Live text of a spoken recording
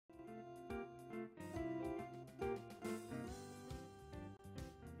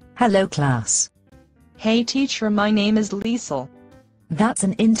Hello class. Hey teacher, my name is Liesl. That's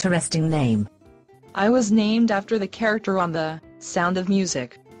an interesting name. I was named after the character on The Sound of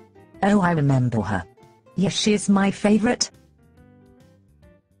Music. Oh, I remember her. Yes, she's my favorite.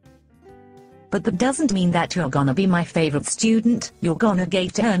 But that doesn't mean that you're gonna be my favorite student. You're gonna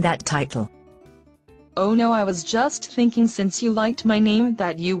get to earn that title. Oh no, I was just thinking since you liked my name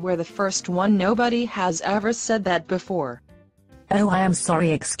that you were the first one. Nobody has ever said that before. Oh, I am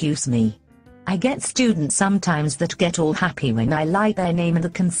sorry, excuse me. I get students sometimes that get all happy when I like their name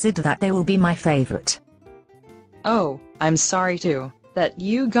and consider that they will be my favorite. Oh, I'm sorry too, that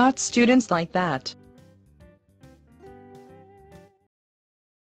you got students like that.